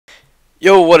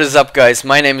Yo, what is up guys?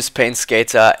 My name is Pain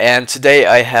Skater and today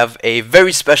I have a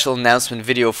very special announcement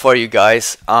video for you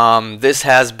guys. This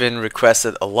has been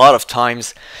requested a lot of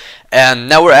times and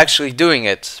now we're actually doing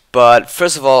it. But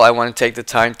first of all, I want to take the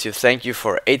time to thank you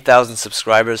for 8,000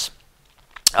 subscribers.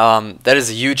 That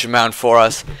is a huge amount for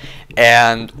us,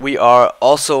 and we are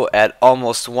also at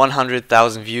almost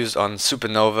 100,000 views on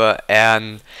Supernova,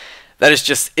 and that is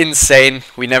just insane.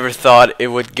 We never thought it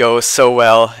would go so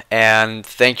well, and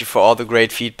thank you for all the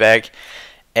great feedback.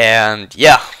 And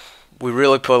yeah, we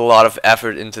really put a lot of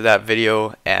effort into that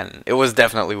video and it was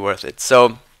definitely worth it.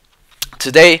 So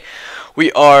today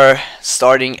we are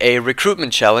starting a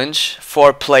recruitment challenge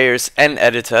for players and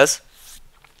editors,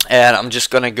 and I'm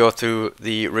just gonna go through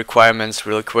the requirements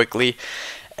really quickly.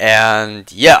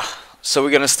 And yeah, so we're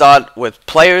gonna start with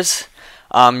players.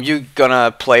 You're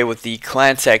gonna play with the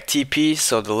ClanTag TP,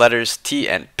 so the letters T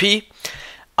and P.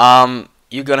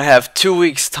 You're gonna have 2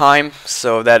 weeks time,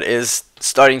 so that is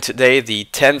starting today, the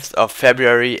 10th of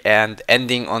February, and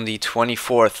ending on the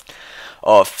 24th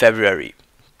of February.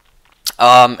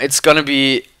 It's gonna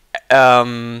be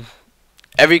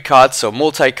every card, so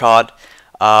multi-card,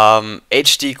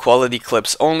 HD quality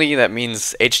clips only. That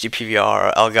means HD PVR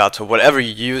or Elgato, whatever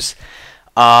you use.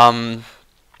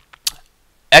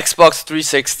 Xbox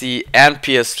 360 and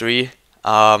PS3,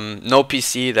 no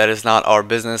PC, that is not our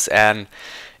business. And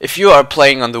if you are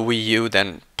playing on the Wii U,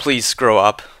 then please grow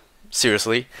up,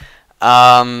 seriously.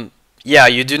 Yeah,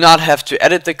 you do not have to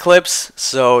edit the clips,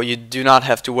 so you do not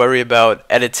have to worry about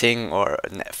editing or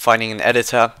finding an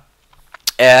editor.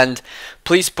 And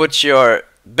please put your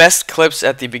best clips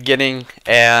at the beginning.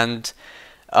 And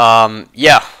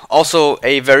yeah, also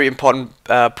a very important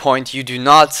point, you do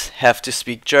not have to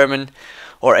speak German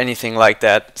or anything like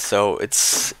that, so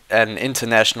it's an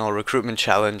international recruitment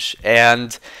challenge.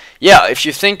 And yeah, if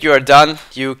you think you are done,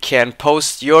 you can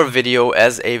post your video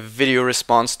as a video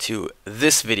response to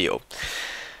this video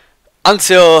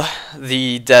until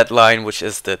the deadline, which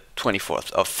is the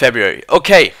 24th of February.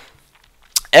 Okay,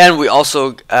 and we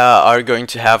also are going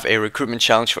to have a recruitment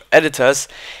challenge for editors,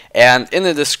 and in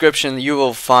the description you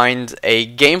will find a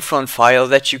Gamefront file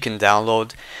that you can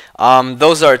download.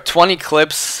 Those are 20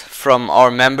 clips from our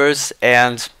members,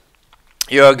 and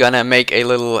you're gonna make a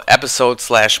little episode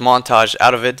slash montage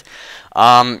out of it.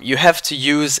 You have to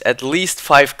use at least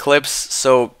 5 clips,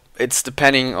 so it's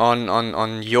depending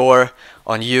on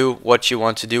you what you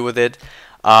want to do with it.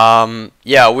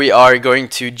 Yeah, we are going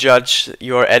to judge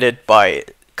your edit by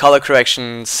color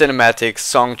correction, cinematics,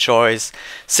 song choice,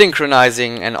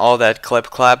 synchronizing, and all that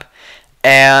clap.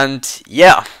 And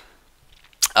yeah,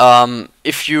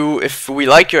 if we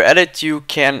like your edit, you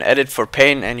can edit for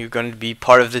Pain and you're going to be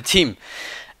part of the team.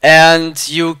 And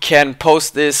you can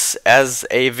post this as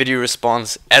a video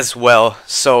response as well.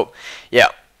 So yeah,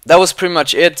 that was pretty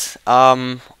much it.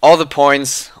 All the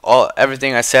points,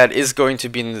 everything I said is going to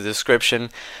be in the description.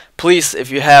 Please, if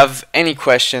you have any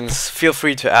questions, feel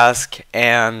free to ask.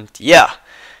 And yeah,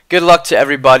 good luck to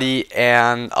everybody,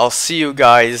 and I'll see you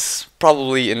guys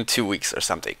probably in 2 weeks or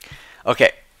something.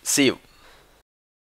 Okay, see you.